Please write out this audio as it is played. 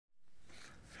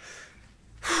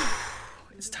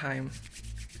time.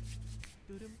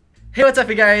 Hey, what's up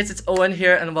you guys? It's Owen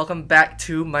here and welcome back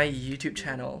to my YouTube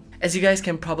channel. As you guys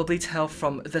can probably tell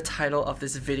from the title of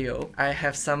this video, I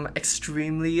have some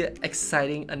extremely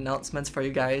exciting announcements for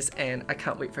you guys and I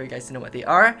can't wait for you guys to know what they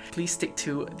are. Please stick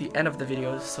to the end of the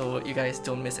video so you guys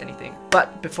don't miss anything.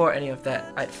 But before any of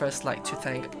that, I'd first like to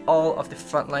thank all of the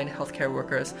frontline healthcare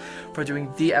workers for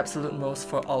doing the absolute most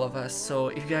for all of us. So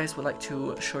if you guys would like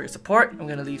to show your support, I'm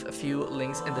gonna leave a few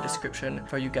links in the description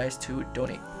for you guys to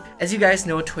donate. As you guys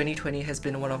know, 2020 has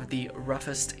been one of the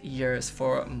roughest years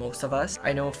for most of us.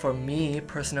 I know for me,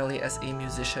 personally as a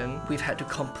musician, we've had to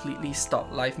completely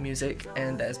stop live music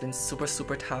and that has been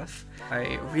super tough.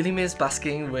 I really miss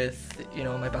busking with,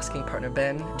 my busking partner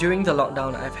Ben. During the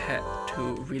lockdown, I've had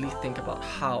to really think about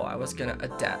how I was gonna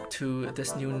adapt to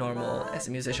this new normal as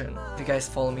a musician. If you guys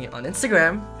follow me on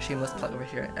Instagram, shameless plug over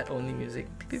here at Only Music,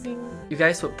 you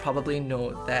guys would probably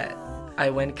know that I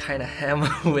went kinda ham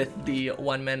with the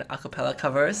one-man a cappella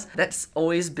covers. That's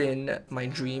always been my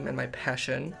dream and my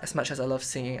passion. As much as I love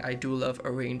singing, I do love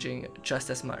arranging just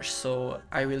as much, so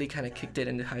I really kinda kicked it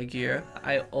into high gear.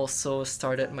 I also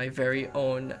started my very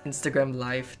own Instagram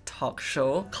live talk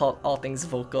show called All Things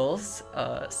Vocals.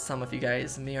 Some of you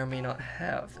guys may or may not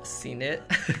have seen it.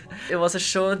 It was a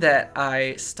show that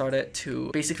I started to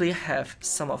basically have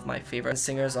some of my favorite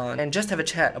singers on and just have a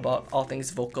chat about all things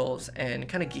vocals and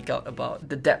kinda geek out about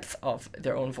the depth of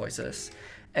their own voices.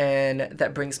 And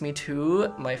that brings me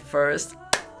to my first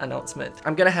announcement.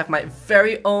 I'm gonna have my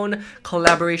very own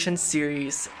collaboration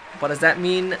series. What does that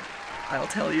mean? I'll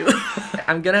tell you.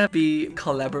 I'm gonna be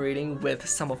collaborating with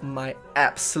some of my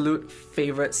absolute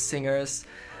favorite singers.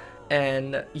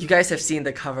 And you guys have seen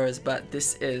the covers, but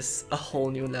this is a whole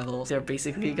new level. They're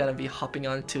basically gonna be hopping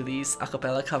onto these a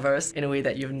cappella covers in a way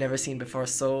that you've never seen before,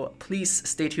 so please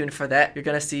stay tuned for that. You're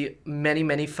gonna see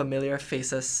many familiar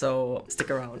faces, so stick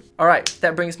around. Alright,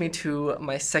 that brings me to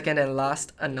my second and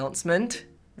last announcement,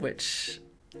 which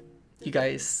you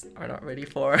guys are not ready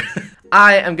for.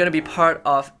 I am gonna be part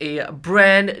of a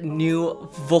brand new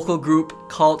vocal group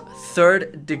called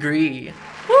Third Degree.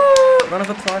 Woo! Round of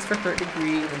applause for Third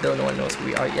Degree, even though no one knows who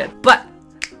we are yet. But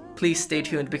please stay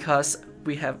tuned because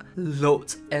we have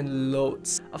loads and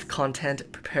loads of content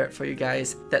prepared for you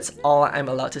guys. That's all I'm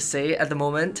allowed to say at the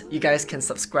moment. You guys can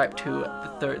subscribe to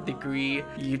the Third Degree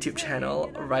YouTube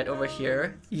channel right over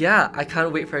here. Yeah, I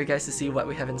can't wait for you guys to see what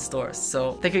we have in store.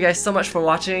 So thank you guys so much for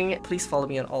watching. Please follow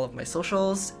me on all of my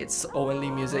socials. It's Owen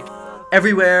Lee Music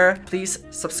everywhere. Please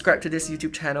subscribe to this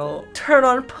YouTube channel, turn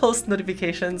on post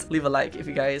notifications, leave a like if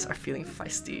you guys are feeling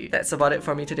feisty. That's about it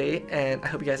for me today, and I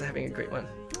hope you guys are having a great one.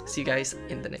 See you guys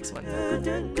in the next one.